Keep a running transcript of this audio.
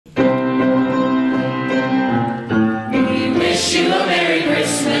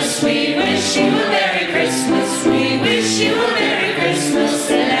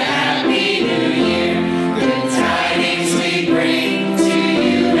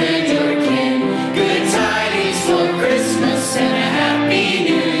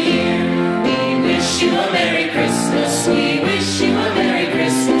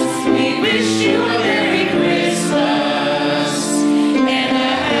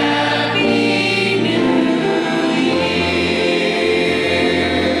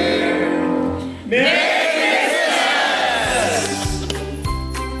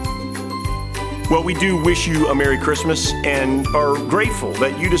Well, we do wish you a Merry Christmas and are grateful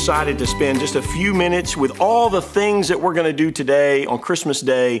that you decided to spend just a few minutes with all the things that we're going to do today on Christmas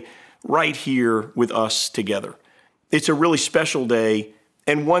Day right here with us together. It's a really special day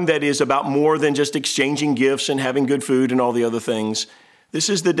and one that is about more than just exchanging gifts and having good food and all the other things. This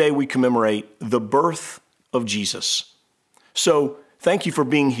is the day we commemorate the birth of Jesus. So thank you for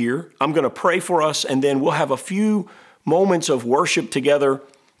being here. I'm going to pray for us, and then we'll have a few moments of worship together.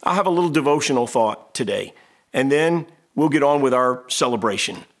 I'll have a little devotional thought today, and then we'll get on with our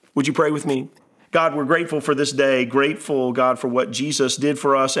celebration. Would you pray with me? God, we're grateful for this day, grateful, God, for what Jesus did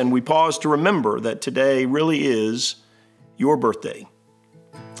for us, and we pause to remember that today really is your birthday,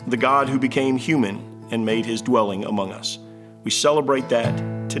 the God who became human and made his dwelling among us. We celebrate that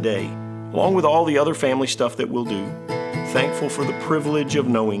today, along with all the other family stuff that we'll do, thankful for the privilege of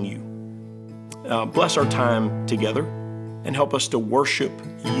knowing you. Bless our time together and help us to worship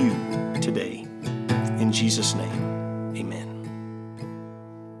you today. In Jesus' name, amen.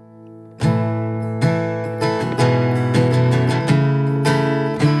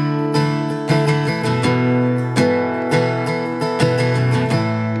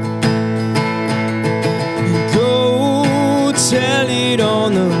 Go tell it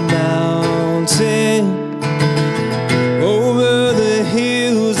on the mountain, over the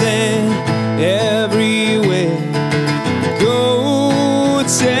hills and everywhere. Go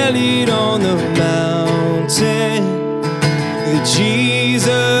tell it on the mountain that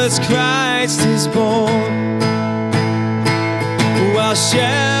Jesus Christ is born. While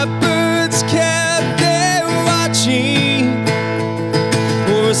shepherds kept their watching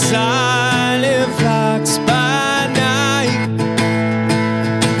o'er silent flocks by night,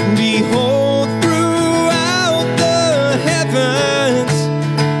 behold, throughout the heavens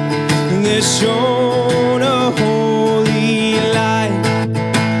there shone a holy light.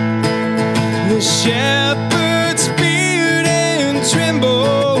 The shepherds feared and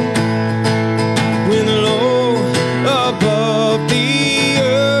trembled when lo, above the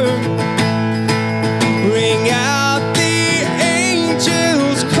earth rang out the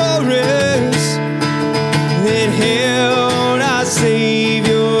angels' chorus that hailed our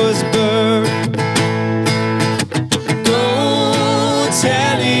Savior's birth. Go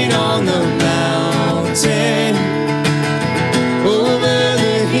tell it on the mountain, over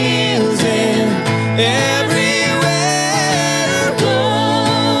the hills and everywhere. Go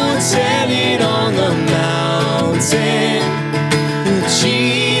tell it on the mountain that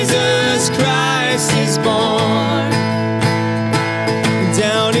Jesus Christ is born.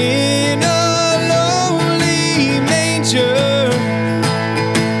 Down in a lowly manger,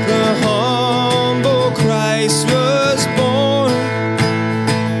 the humble Christ was born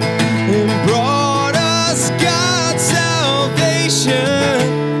and brought us God's salvation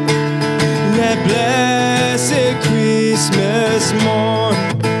that blessed Christmas morn.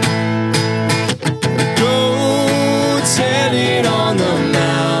 Go tell it on the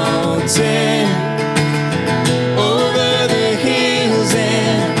mountain, over the hills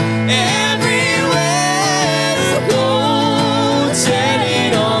and everywhere. Go tell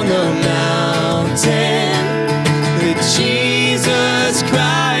it on the mountain that Jesus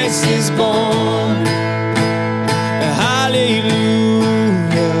Christ is born. Hallelujah,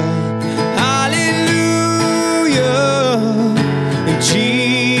 hallelujah,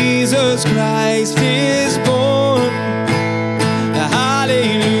 Jesus Christ is born.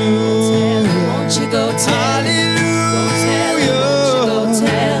 Hallelujah, Won't you go tell hallelujah,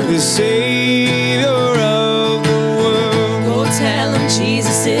 the Savior of the world. Go tell him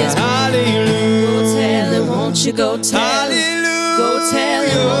Jesus is born. Go Hallelujah, tell him, won't you go tell him? Go tell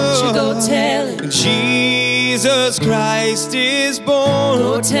him, won't you go tell him? Jesus Christ is born.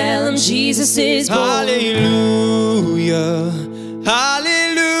 Go tell him Jesus is born. Hallelujah,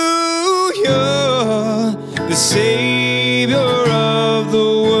 hallelujah, the Savior of the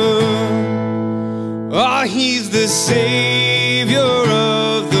world. Oh, he's the Savior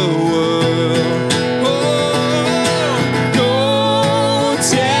of the world. Oh, go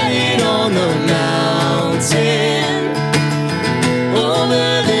tell it on the mountain,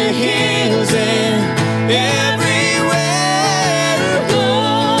 over the hills and everywhere.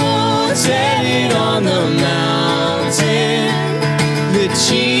 Go tell it on the mountain that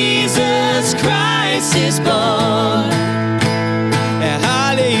Jesus Christ is born.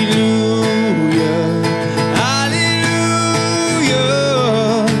 Hallelujah, hallelujah,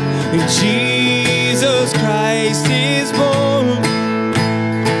 Jesus Christ is born.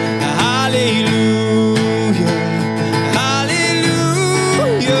 Hallelujah,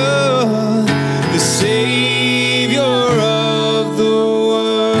 hallelujah, the Savior of the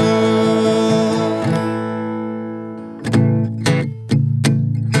world.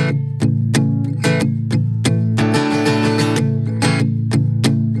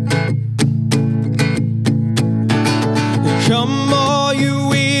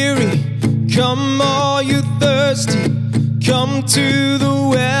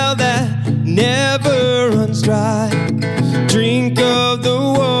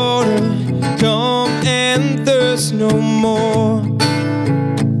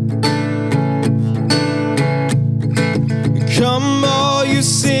 you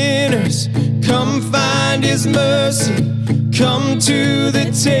sinners, come find his mercy. Come to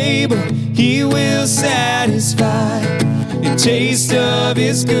the table, he will satisfy. A taste of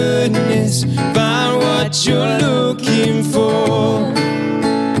his goodness, find what you're looking for.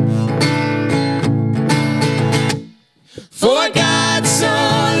 For God so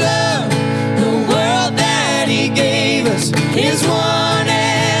loved the world that he gave us his one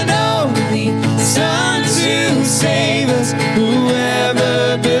and only Son to save us.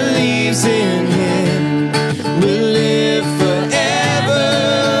 Whoever believes in him will live forever.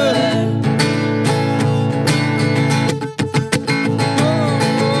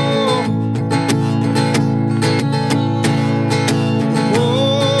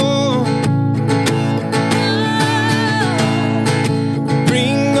 Oh,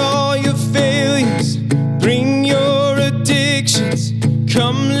 bring all your failures, bring your addictions,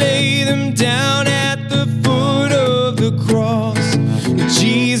 come lay them down at the foot of the cross.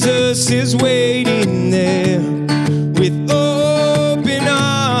 Jesus is waiting there with open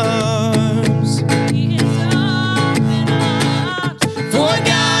arms. For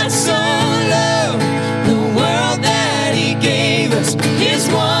God so loved the world that he gave us his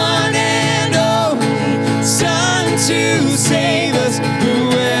one and only Son to save us.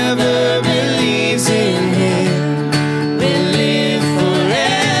 Whoever believes in him will live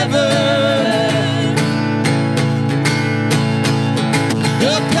forever.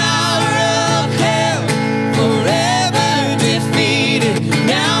 The power of hell forever defeated.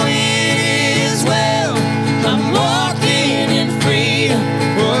 Now it is well, I'm walking in freedom.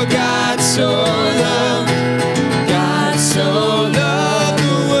 For God so loved, God so loved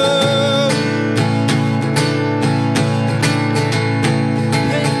the world.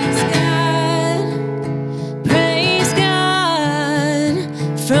 Praise God,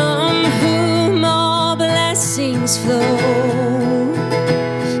 from whom all blessings flow.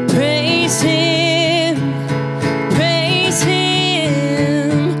 Praise him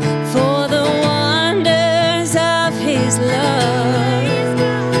for the wonders of his love.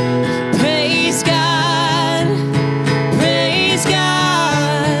 Praise God,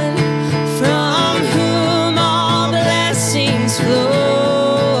 from whom all blessings flow.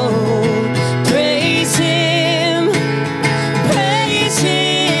 Praise him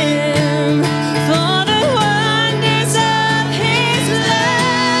for the wonders of his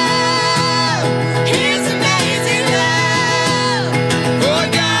love, his amazing love. For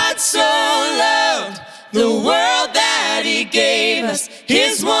God so loved the world that he gave us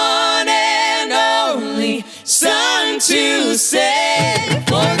his one and only Son to save.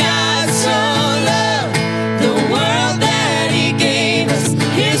 For God so loved the world that he gave us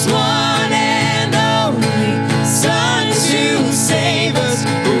his one and only Son to save us.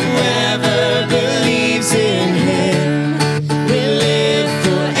 Whoever believes in him will live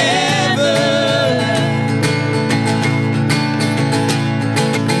forever.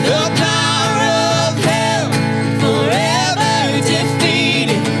 The power of hell forever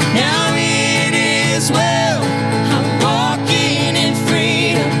defeated. Now it is well, I'm walking in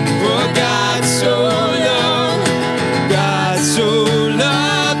freedom. For God so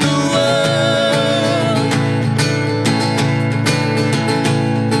loved the world.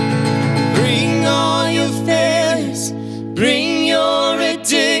 Bring all your failures, bring your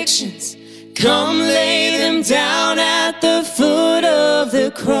addictions, come lay them down at the foot of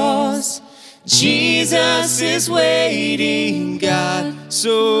the cross. Jesus is waiting. God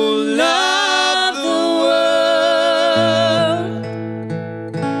so loved the world.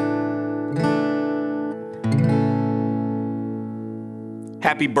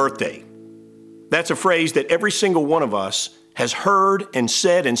 Happy birthday. That's a phrase that every single one of us has heard and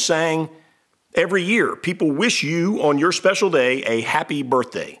said and sang every year. People wish you on your special day a happy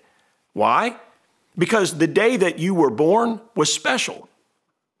birthday. Why? Because the day that you were born was special.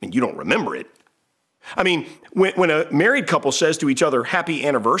 I mean, you don't remember it. I mean, when a married couple says to each other, happy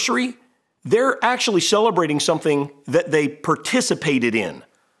anniversary, they're actually celebrating something that they participated in. I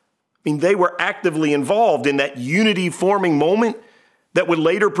mean, they were actively involved in that unity-forming moment that would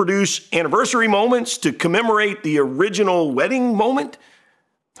later produce anniversary moments to commemorate the original wedding moment.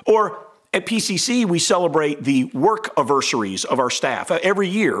 Or at PCC, we celebrate the work anniversaries of our staff. Every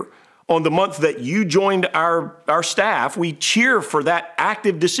year, on the month that you joined our staff, we cheer for that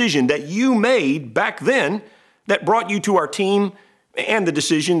active decision that you made back then that brought you to our team and the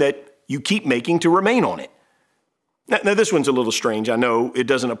decision that you keep making to remain on it. Now this one's a little strange. I know it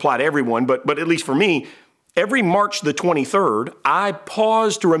doesn't apply to everyone, but at least for me, every March the 23rd, I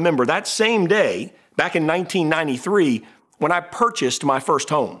pause to remember that same day back in 1993 when I purchased my first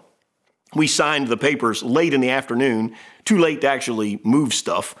home. We signed the papers late in the afternoon, too late to actually move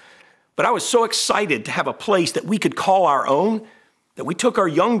stuff. But I was so excited to have a place that we could call our own that we took our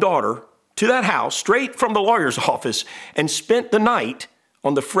young daughter to that house straight from the lawyer's office and spent the night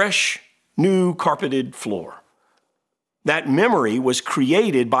on the fresh, new carpeted floor. That memory was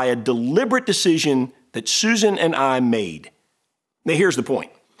created by a deliberate decision that Susan and I made. Now, here's the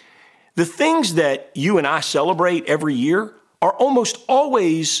point. The things that you and I celebrate every year are almost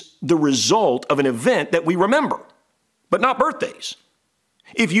always the result of an event that we remember, but not birthdays.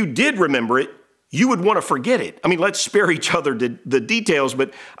 If you did remember it, you would want to forget it. I mean, let's spare each other the details,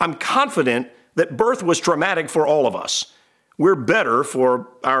 but I'm confident that birth was traumatic for all of us. We're better for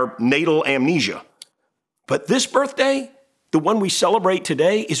our natal amnesia. But this birthday, the one we celebrate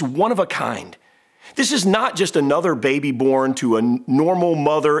today, is one of a kind. This is not just another baby born to a normal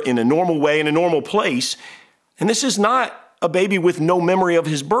mother in a normal way in a normal place. And this is not a baby with no memory of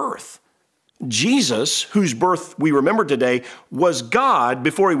his birth. Jesus, whose birth we remember today, was God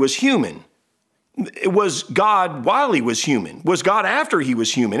before he was human. It was God while he was human, was God after he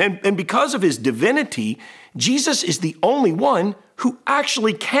was human. And because of his divinity, Jesus is the only one who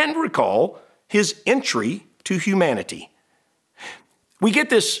actually can recall his entry to humanity. We get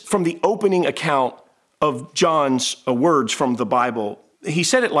this from the opening account of John's words from the Bible. He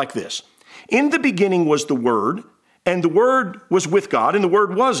said it like this: "In the beginning was the Word, and the Word was with God, and the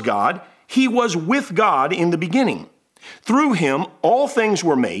Word was God. He was with God in the beginning. Through him all things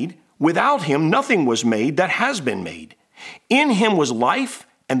were made. Without him nothing was made that has been made. In him was life,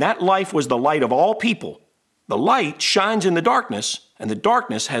 and that life was the light of all people. The light shines in the darkness, and the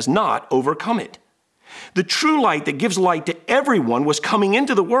darkness has not overcome it. The true light that gives light to everyone was coming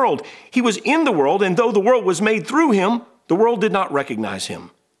into the world. He was in the world, and though the world was made through him, the world did not recognize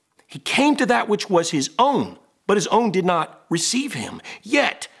him. He came to that which was his own, but his own did not receive him.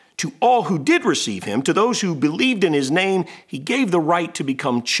 Yet, to all who did receive him, to those who believed in his name, he gave the right to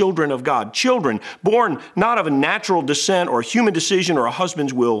become children of God. Children born not of a natural descent or a human decision or a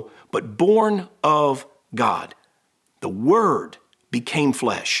husband's will, but born of God. The Word became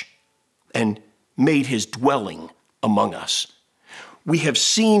flesh and made his dwelling among us. We have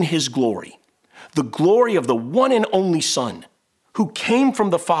seen his glory, the glory of the one and only Son, who came from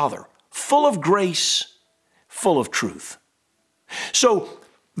the Father, full of grace, full of truth." So,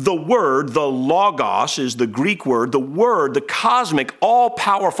 the Word, the Logos is the Greek word, the Word, the cosmic,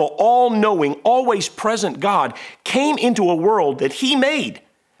 all-powerful, all-knowing, always present God came into a world that he made,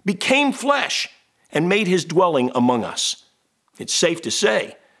 became flesh, and made his dwelling among us. It's safe to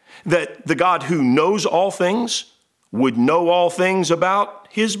say that the God who knows all things would know all things about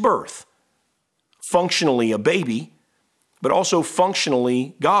his birth. Functionally a baby, but also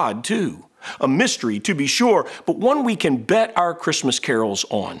functionally God too. A mystery, to be sure, but one we can bet our Christmas carols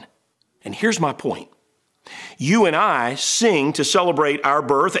on. And here's my point. You and I sing to celebrate our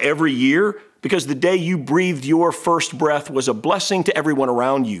birth every year because the day you breathed your first breath was a blessing to everyone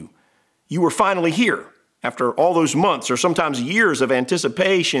around you. You were finally here after all those months or sometimes years of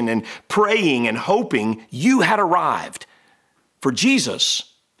anticipation and praying and hoping. You had arrived. For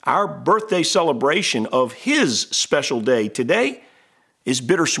Jesus, our birthday celebration of his special day today is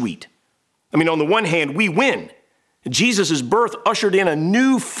bittersweet. I mean, on the one hand, we win. Jesus' birth ushered in a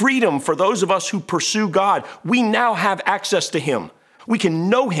new freedom for those of us who pursue God. We now have access to him. We can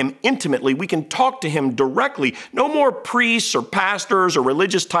know him intimately. We can talk to him directly. No more priests or pastors or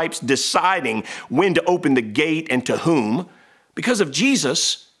religious types deciding when to open the gate and to whom. Because of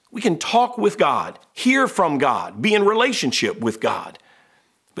Jesus, we can talk with God, hear from God, be in relationship with God.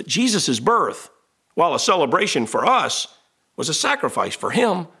 But Jesus' birth, while a celebration for us, was a sacrifice for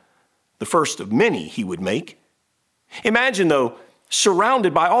him, the first of many he would make. Imagine, though,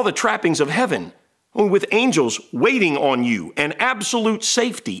 surrounded by all the trappings of heaven, with angels waiting on you and absolute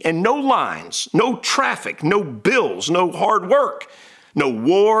safety and no lines, no traffic, no bills, no hard work, no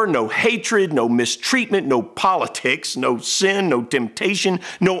war, no hatred, no mistreatment, no politics, no sin, no temptation,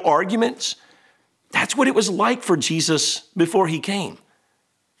 no arguments. That's what it was like for Jesus before he came.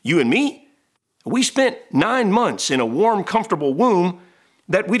 You and me, we spent 9 months in a warm, comfortable womb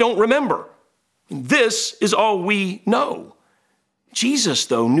that we don't remember. This is all we know. Jesus,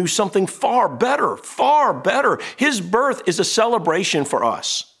 though, knew something far better, far better. His birth is a celebration for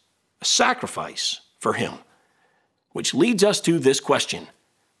us, a sacrifice for him, which leads us to this question.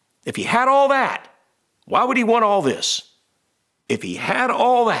 If he had all that, why would he want all this? If he had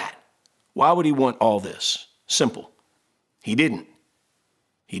all that, why would he want all this? Simple. He didn't.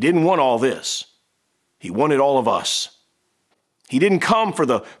 He didn't want all this. He wanted all of us. He didn't come for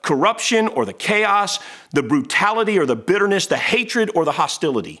the corruption or the chaos, the brutality or the bitterness, the hatred or the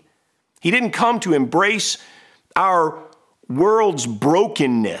hostility. He didn't come to embrace our world's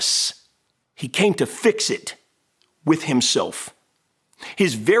brokenness. He came to fix it with himself.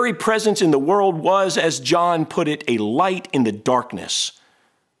 His very presence in the world was, as John put it, a light in the darkness.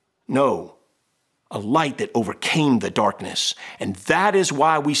 No, a light that overcame the darkness. And that is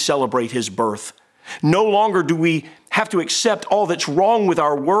why we celebrate his birth. No longer do we have to accept all that's wrong with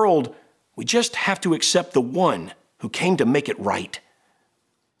our world. We just have to accept the one who came to make it right.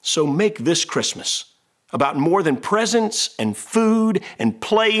 So make this Christmas about more than presents and food and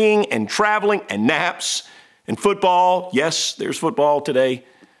playing and traveling and naps and football. Yes, there's football today.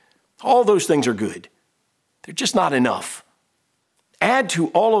 All those things are good. They're just not enough. Add to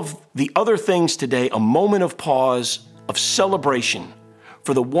all of the other things today a moment of pause, of celebration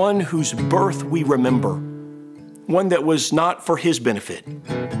for the one whose birth we remember, one that was not for his benefit,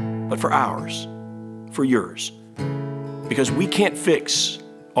 but for ours, for yours, because we can't fix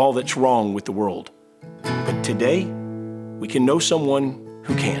all that's wrong with the world. But today, we can know someone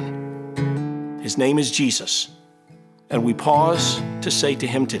who can. His name is Jesus, and we pause to say to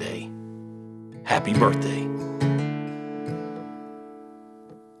him today, happy birthday.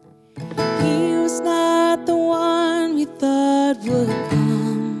 He was not the one we thought would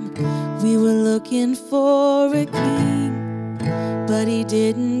come. We were looking for a king, but he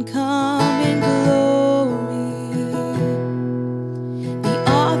didn't come in glory. The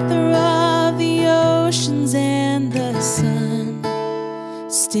author of the oceans and the sun,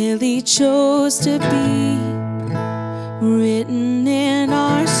 still he chose to be written in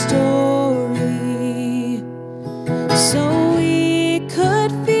our story, so we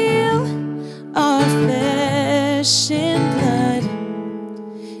could feel our flesh and blood,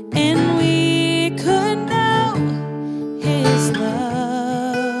 and we could know his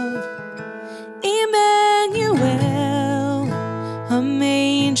love. Emmanuel, a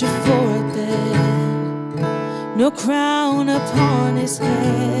manger for a bed, no crown upon his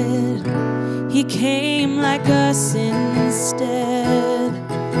head. He came like us instead.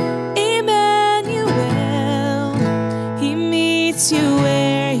 Emmanuel, he meets you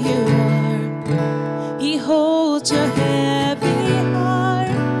where you are. He holds your heavy heart.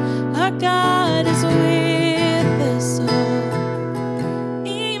 Our God is with us all.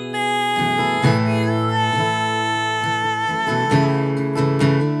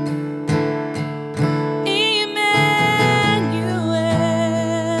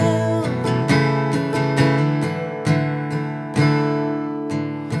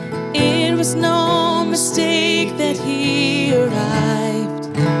 It was no mistake that he arrived,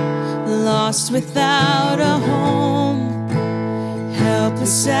 lost without a home,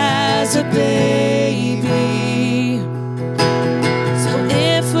 helpless as a baby. So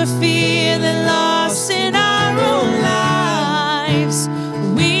if we're feeling lost in our own lives,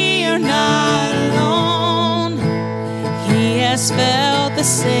 we are not alone. He has felt the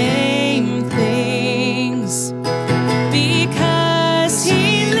same things, because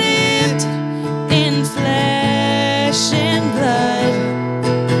he lived in flesh and blood.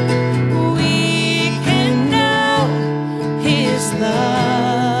 We can know his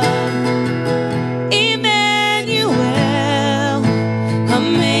love. Emmanuel, a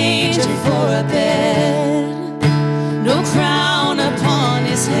manger for a bed, no crown upon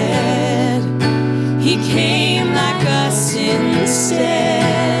his head. He came like us instead.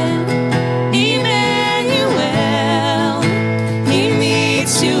 Emmanuel, he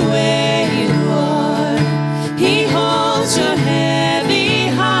meets you where you are. He holds your heavy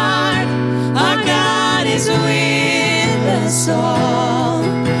heart. Our God is with us all.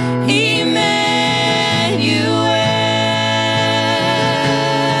 Emmanuel,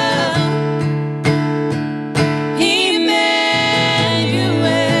 Emmanuel.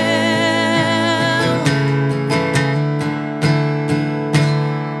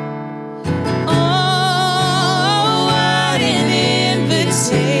 Oh, what an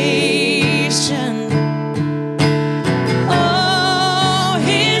invitation. Oh,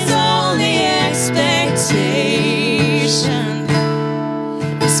 his only expectation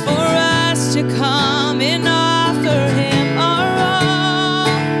is for us to come and offer him our all,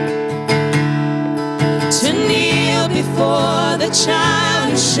 to kneel before the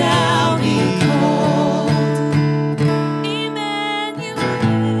child who shall be called Emmanuel,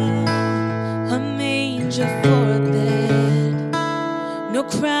 a manger for a